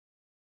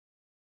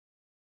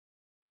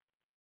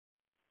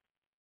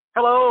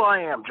Hello, I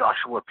am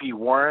Joshua P.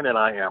 Warren, and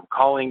I am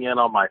calling in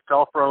on my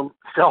cell phone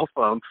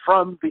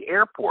from the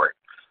airport.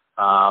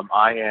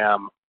 I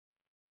am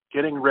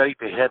getting ready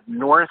to head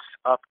north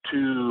up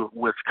to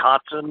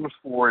Wisconsin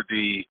for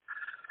the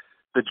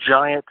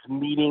giant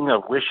meeting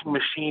of wishing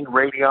machine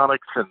radionics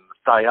and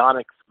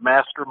psionics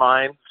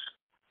masterminds.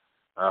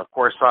 Of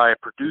course, I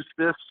produced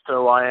this,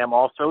 so I am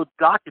also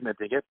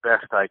documenting it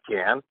best I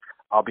can.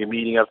 I'll be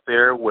meeting up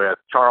there with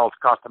Charles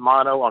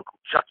Costamanno, Uncle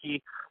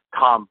Chucky,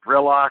 Tom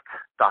Brillock,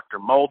 Dr.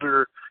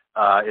 Mulder.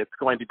 It's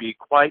going to be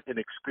quite an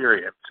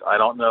experience. I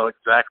don't know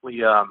exactly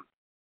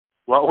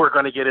what we're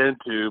going to get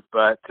into,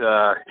 but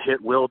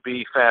it will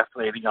be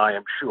fascinating, I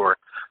am sure.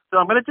 So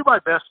I'm going to do my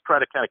best to try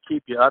to kind of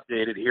keep you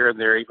updated here and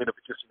there, even if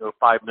it's just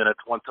 5 minutes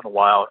once in a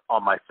while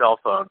on my cell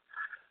phone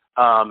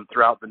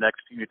throughout the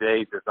next few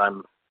days as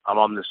I'm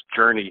on this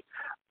journey.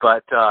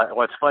 But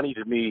what's funny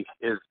to me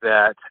is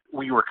that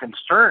we were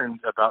concerned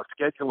about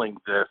scheduling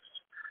this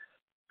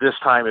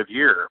time of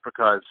year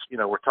because,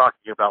 we're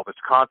talking about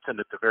Wisconsin.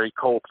 It's a very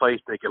cold place.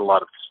 They get a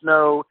lot of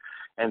snow.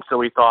 And so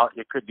we thought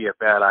it could be a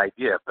bad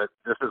idea. But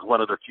this is one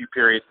of the few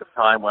periods of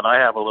time when I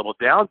have a little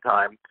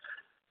downtime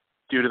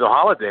due to the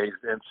holidays.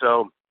 And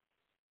so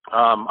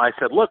I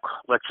said, look,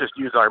 let's just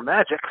use our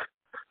magic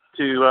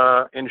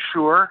to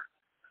ensure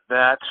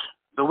that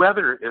the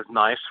weather is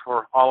nice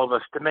for all of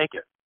us to make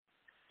it.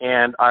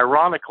 And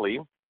ironically,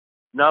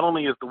 not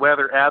only is the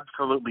weather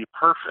absolutely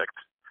perfect,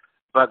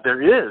 but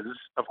there is,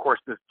 of course,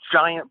 this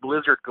giant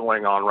blizzard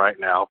going on right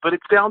now, but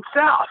it's down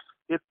south.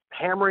 It's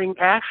hammering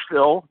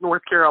Asheville,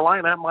 North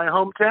Carolina, my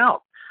hometown,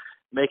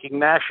 making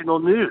national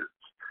news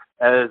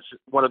as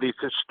one of these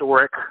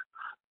historic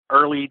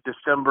early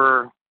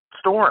December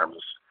storms.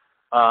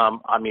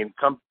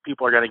 Some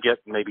people are going to get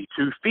maybe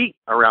 2 feet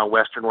around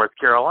western North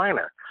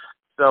Carolina.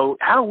 So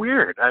how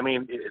weird.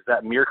 Is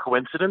that mere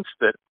coincidence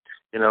that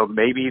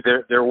maybe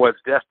there was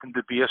destined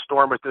to be a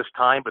storm at this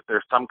time, but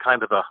there's some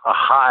kind of a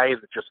high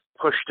that just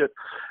pushed it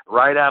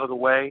right out of the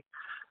way?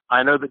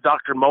 I know that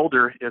Dr.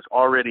 Mulder is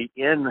already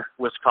in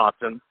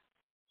Wisconsin.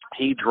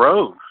 He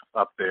drove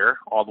up there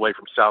all the way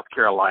from South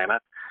Carolina.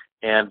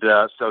 And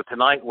so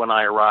tonight when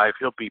I arrive,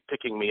 he'll be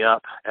picking me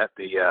up at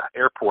the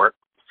airport.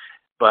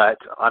 But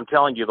I'm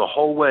telling you, the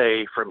whole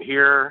way from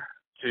here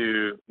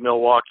to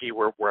Milwaukee,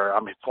 where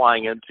I'm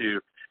flying into,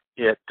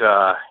 it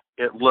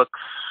looks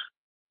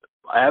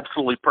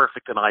absolutely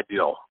perfect and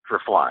ideal for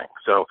flying.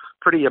 So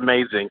pretty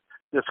amazing.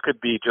 This could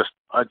be just,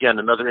 again,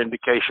 another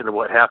indication of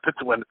what happens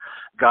when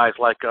guys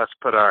like us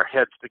put our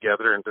heads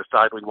together and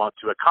decide we want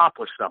to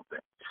accomplish something.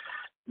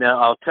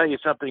 Now, I'll tell you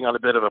something on a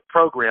bit of a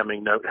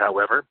programming note,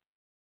 however.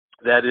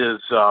 That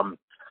is,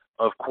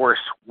 of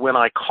course, when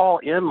I call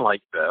in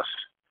like this,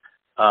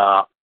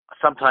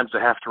 sometimes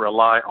I have to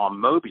rely on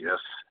Mobius,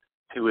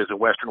 who is in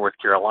Western North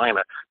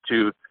Carolina,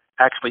 to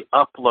actually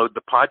upload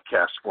the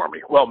podcast for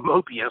me. Well,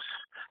 Mobius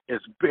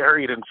is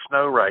buried in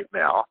snow right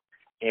now,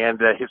 and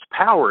his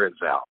power is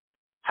out.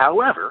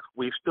 However,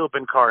 we've still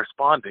been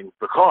corresponding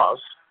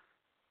because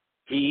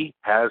he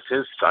has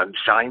his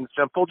Sunshine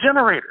Simple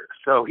generator.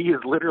 So he is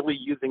literally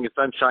using his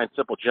Sunshine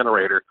Simple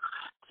generator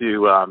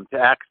to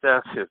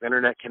access his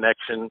internet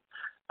connection,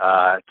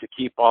 to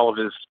keep all of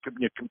his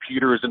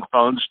computers and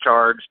phones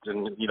charged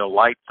and,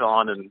 lights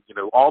on and,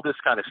 all this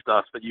kind of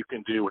stuff that you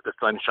can do with the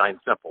Sunshine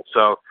Simple.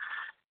 So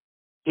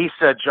he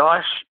said,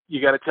 Josh, you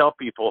got to tell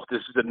people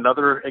this is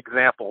another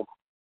example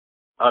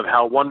of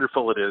how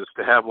wonderful it is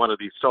to have one of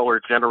these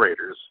solar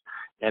generators.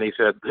 And he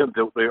said,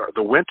 the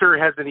winter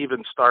hasn't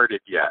even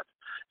started yet.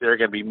 There are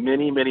going to be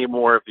many, many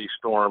more of these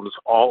storms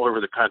all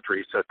over the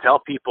country. So tell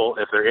people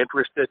if they're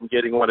interested in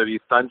getting one of these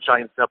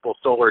Sunshine Simple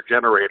solar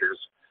generators,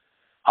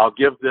 I'll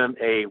give them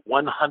a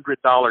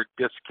 $100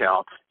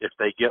 discount if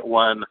they get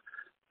one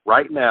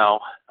right now.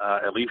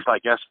 At least, I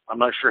guess, I'm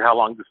not sure how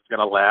long this is going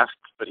to last,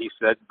 but he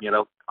said,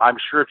 I'm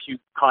sure if you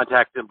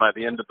contact him by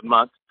the end of the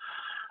month,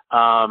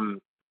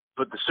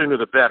 but the sooner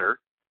the better,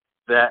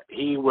 that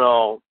he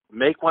will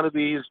make one of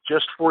these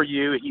just for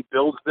you. He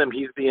builds them.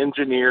 He's the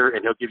engineer,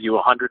 and he'll give you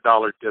a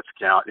 $100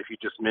 discount if you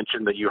just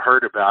mention that you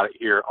heard about it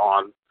here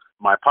on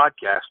my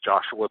podcast,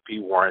 Joshua P.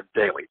 Warren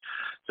Daily.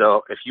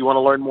 So if you want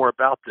to learn more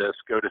about this,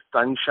 go to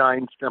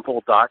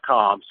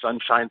sunshinesimple.com,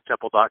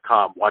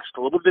 sunshinesimple.com. Watch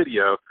the little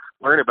video,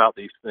 learn about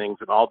these things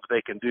and all that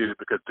they can do,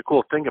 because the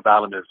cool thing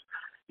about them is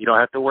you don't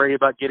have to worry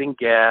about getting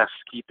gas,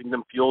 keeping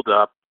them fueled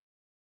up.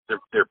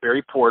 They're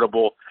very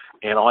portable,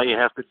 and all you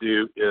have to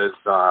do is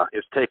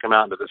take them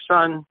out into the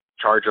sun,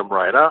 charge them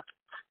right up,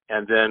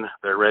 and then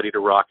they're ready to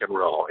rock and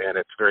roll. And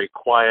it's very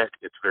quiet.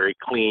 It's very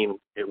clean.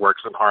 It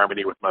works in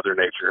harmony with Mother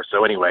Nature.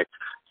 So anyway,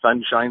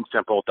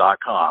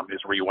 sunshinesimple.com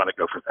is where you want to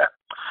go for that.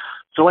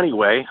 So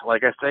anyway,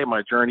 like I say,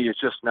 my journey is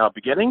just now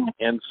beginning,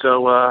 and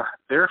so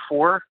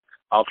therefore,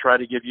 I'll try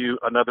to give you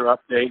another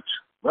update,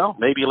 well,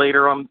 maybe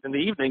later on in the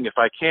evening if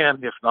I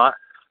can. If not,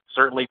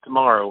 certainly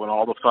tomorrow when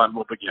all the fun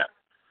will begin.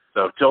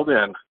 So till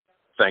then,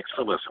 thanks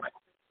for listening.